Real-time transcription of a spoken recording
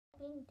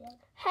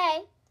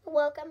Hey,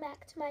 welcome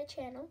back to my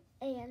channel.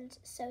 And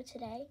so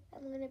today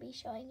I'm going to be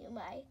showing you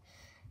my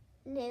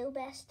new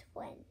best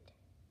friend.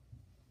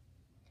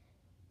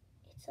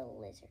 It's a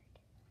lizard.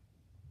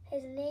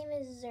 His name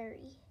is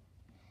Zuri.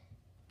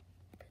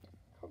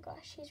 Oh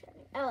gosh, he's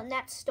running. Oh, and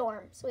that's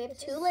Storm. So we have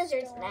two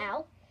lizards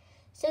now.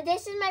 So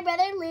this is my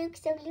brother Luke.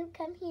 So Luke,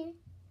 come here.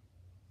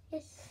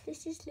 Yes,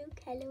 this is Luke.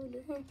 Hello,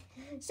 Luke.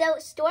 So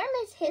Storm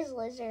is his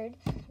lizard,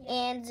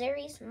 and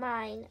Zuri's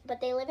mine, but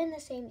they live in the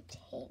same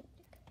tank.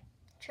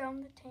 Show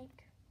them the tank.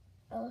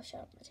 I'll show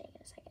them the tank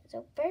in a second.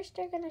 So first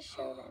they're going to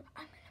show them.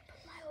 I'm going to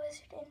put my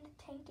lizard in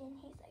the tank and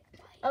he's like,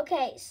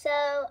 Okay, so,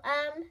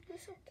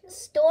 he's so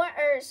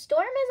cute.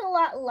 Storm is a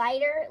lot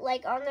lighter.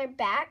 Like, on their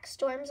back,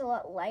 Storm's a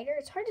lot lighter.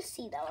 It's hard to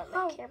see, though,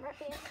 on the camera.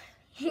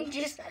 He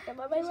just got them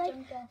on my leg.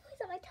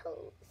 He's on my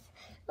toes.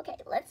 Okay,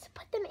 let's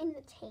put them in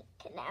the tank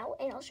now,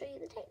 and I'll show you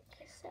the tank.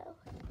 So,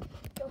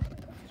 Go ahead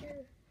and put your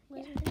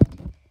lizard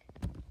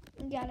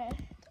in. you gotta...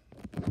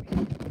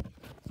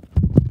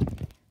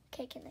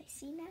 Okay, can they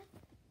see now?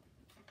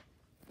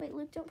 Wait,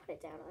 Luke, don't put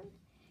it down on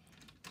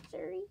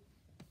Zuri.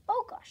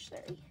 Oh, gosh,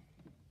 Zuri.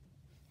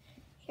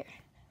 Here,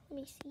 let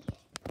me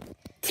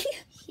see.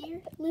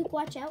 Here, Luke,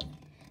 watch out.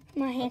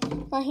 My hand.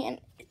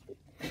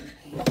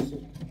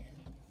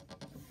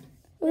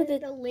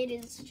 The lid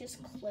is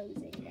just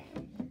closing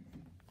down.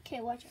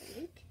 Okay, watch out,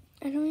 Luke.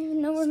 I don't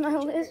even know where my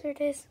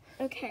lizard is.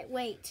 Okay,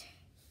 wait.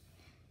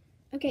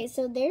 Okay,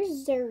 so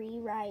there's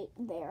Zuri right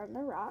there on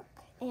the rock.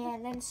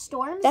 And then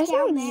Storm's That's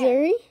down not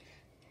there. Zuri.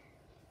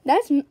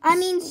 That's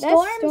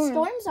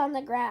Storm's on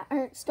the ground.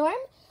 Storm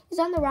is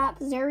on the rock.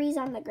 Zuri's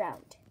on the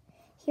ground.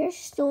 Here's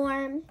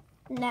Storm,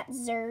 and that's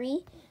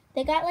Zuri.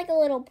 They got like a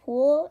little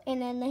pool,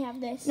 and then they have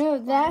this. No,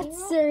 that's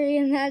rock. Zuri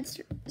and that's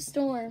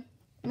Storm.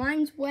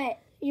 Mine's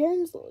wet.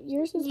 Yours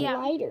is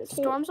lighter. Too.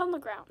 Storm's on the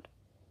ground.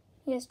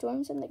 Yeah,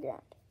 Storm's on the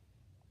ground.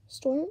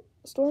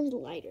 Storm's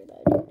lighter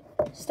though,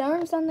 dude.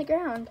 Storm's on the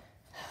ground.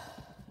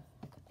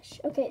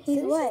 Okay, so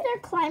He's this wet. is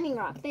their climbing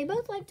rock. They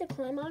both like to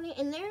climb on it,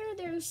 and there are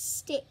their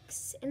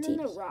sticks, and then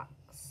the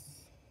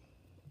rocks.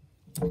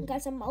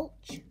 Got some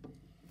mulch.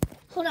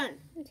 Hold on.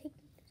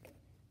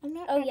 I'm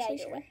not actually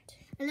sure. wet.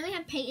 And then we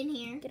have Peyton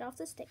here. Get off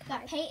the stick.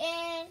 Got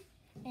Peyton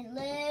and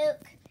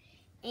Luke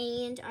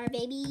and our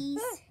babies.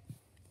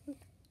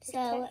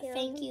 So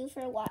thank you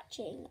for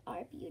watching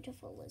our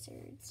beautiful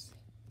lizards.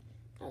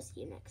 I'll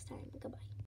see you next time. Goodbye.